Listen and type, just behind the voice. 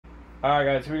Alright,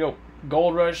 guys, here we go.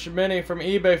 Gold Rush Mini from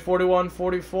eBay,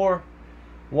 41.44.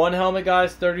 One helmet,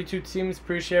 guys, 32 teams.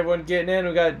 Appreciate everyone getting in.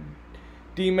 We got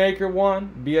D-Maker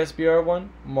 1, BSBR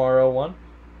 1, Morrow 1,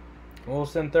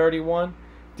 Wilson 31,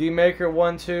 D-Maker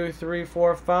 1, 2, 3,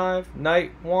 4, 5,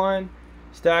 Knight 1,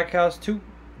 Stackhouse 2,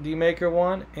 D-Maker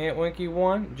 1, Antwinky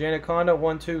 1, Janaconda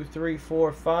 1, 2, 3,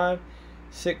 4, 5,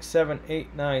 6, 7,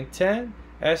 8, 9, 10,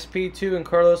 SP2, and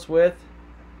Carlos with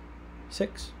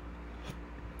 6.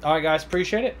 Alright, guys,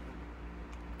 appreciate it.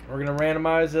 We're going to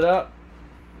randomize it up.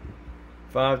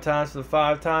 5 times to the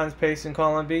 5 times. Payson,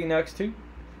 Colin B next to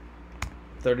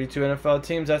 32 NFL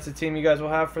teams. That's the team you guys will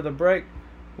have for the break.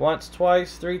 Once,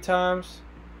 twice, 3 times,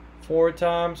 4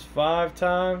 times, 5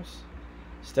 times.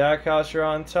 Stackhouse, you're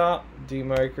on top.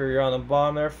 D-Maker, you're on the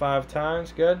bottom there 5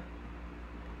 times. Good.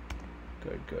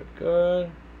 Good.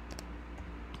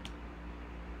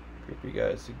 Group you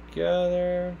guys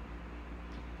together.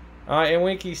 Alright, and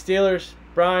Winky, Steelers,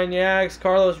 Brian, Yags,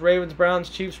 Carlos, Ravens, Browns,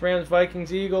 Chiefs, Rams,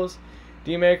 Vikings, Eagles,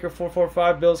 D-Maker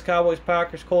 445, Bills, Cowboys,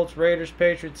 Packers, Colts, Raiders,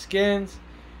 Patriots, Skins,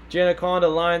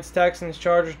 Janaconda, Lions, Texans,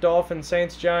 Chargers, Dolphins,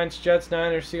 Saints, Giants, Jets,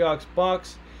 Niners, Seahawks,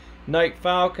 Bucks, Knight,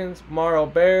 Falcons, Morrow,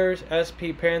 Bears,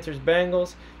 SP, Panthers,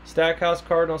 Bengals, Stackhouse,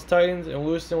 Cardinals, Titans, and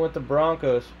Houston with the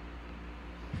Broncos.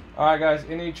 Alright, guys,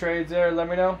 any trades there, let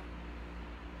me know.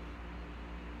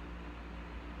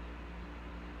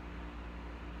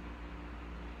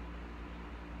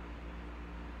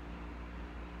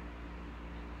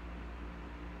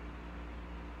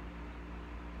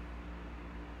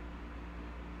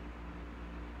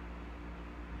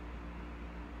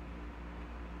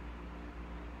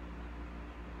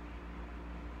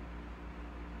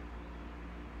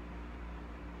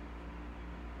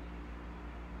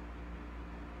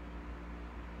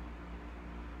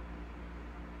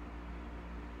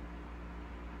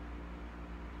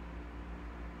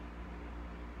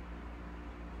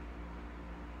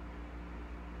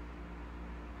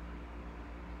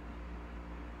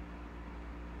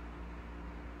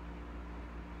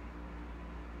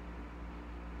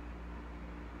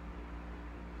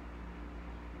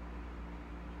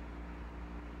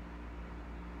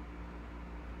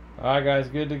 Alright, guys,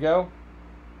 good to go.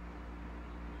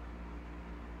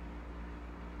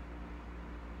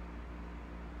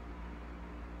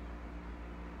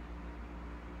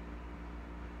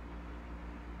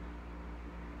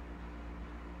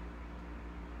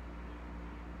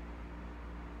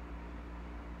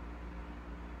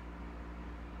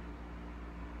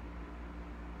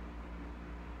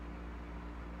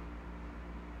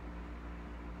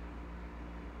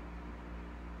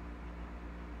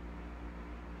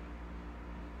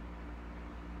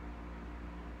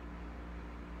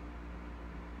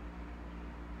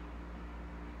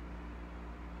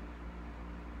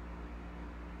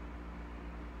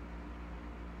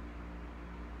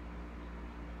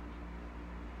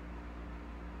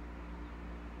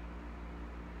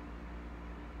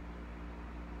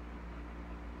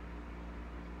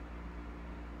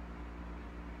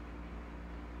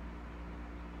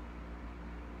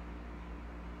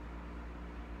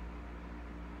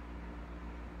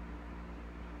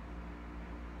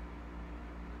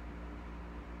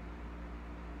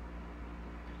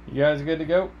 You guys good to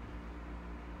go?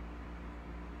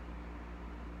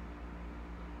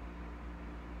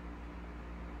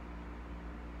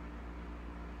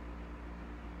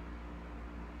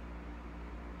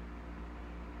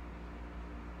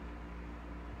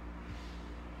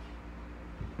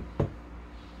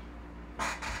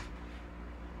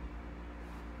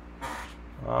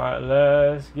 Alright,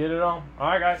 let's get it on.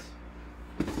 Alright, guys.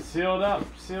 Sealed up.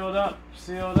 See what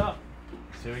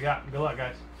we got. Good luck,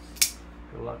 guys.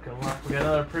 Good luck. We got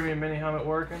another premium mini helmet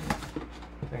working.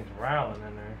 Thing's rattling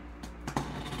in there.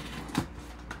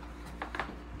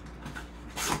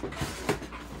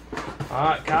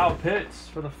 Alright, Kyle Pitts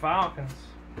for the Falcons.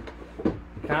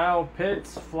 Kyle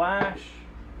Pitts, Flash.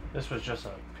 This was just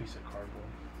a piece of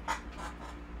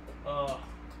cardboard.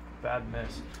 Bad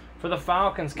miss. For the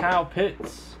Falcons, Kyle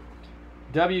Pitts.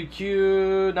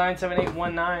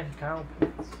 WQ97819. Kyle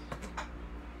Pitts.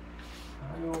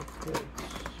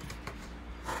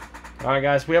 Alright,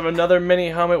 guys, we have another mini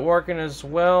helmet working as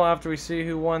well after we see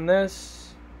who won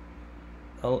this.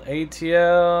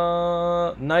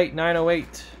 ATL Knight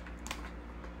 908.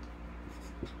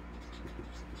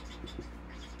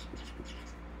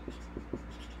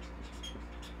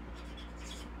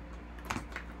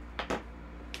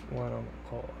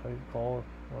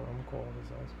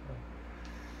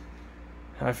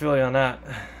 I feel you on that.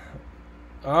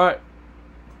 Alright.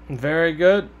 Very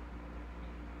good.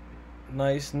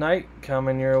 Nice night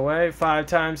coming your way. 5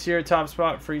 times here. Top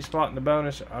spot, free spot in the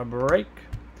bonus break.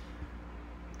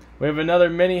 We have another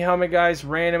mini helmet, guys.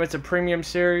 Random. It's a premium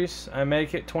series. I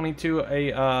make it 22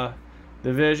 a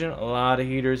division. A lot of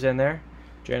heaters in there.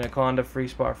 Janaconda free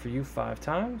spot for you 5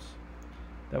 times.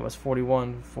 That was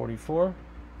 41.44.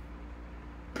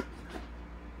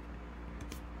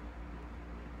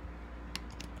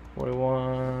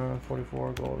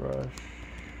 $41.44 Gold Rush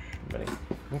mini.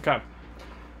 Okay.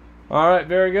 All right.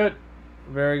 Very good.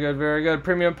 Very good. Very good.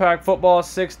 Premium pack football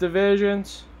 6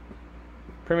 divisions.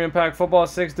 Premium pack football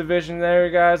 6 divisions there,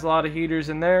 guys. A lot of heaters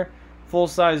in there. Full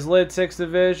size lid 6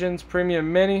 divisions.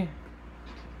 Premium mini.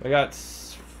 We got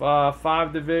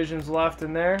 5 divisions left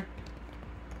in there.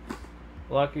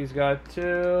 Lucky's got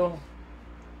 2.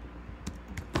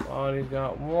 Bonnie's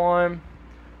got 1.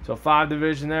 So 5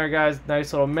 division there, guys.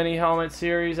 Nice little mini helmet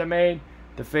series I made.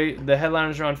 The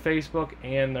headliners are on Facebook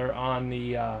and they're on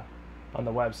the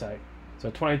website. So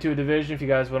 22 division if you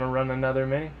guys want to run another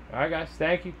mini. All right, guys.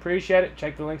 Thank you. Appreciate it.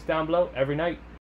 Check the links down below every night.